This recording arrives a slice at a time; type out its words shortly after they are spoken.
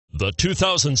The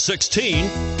 2016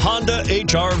 Honda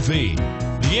HR-V.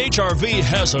 The HR-V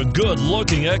has a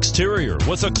good-looking exterior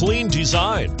with a clean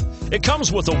design. It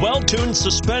comes with a well-tuned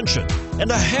suspension and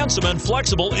a handsome and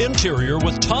flexible interior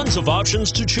with tons of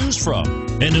options to choose from,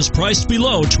 and is priced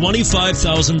below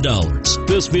 $25,000.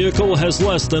 This vehicle has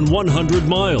less than 100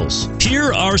 miles.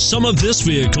 Here are some of this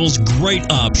vehicle's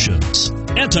great options: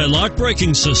 anti-lock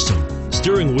braking system,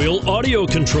 steering wheel audio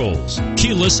controls,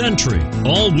 keyless entry,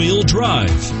 all-wheel drive,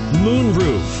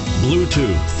 moonroof,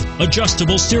 Bluetooth,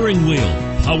 adjustable steering wheel,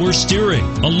 power steering,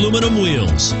 aluminum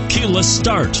wheels, keyless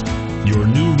start. Your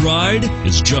new ride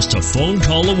is just a phone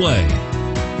call away.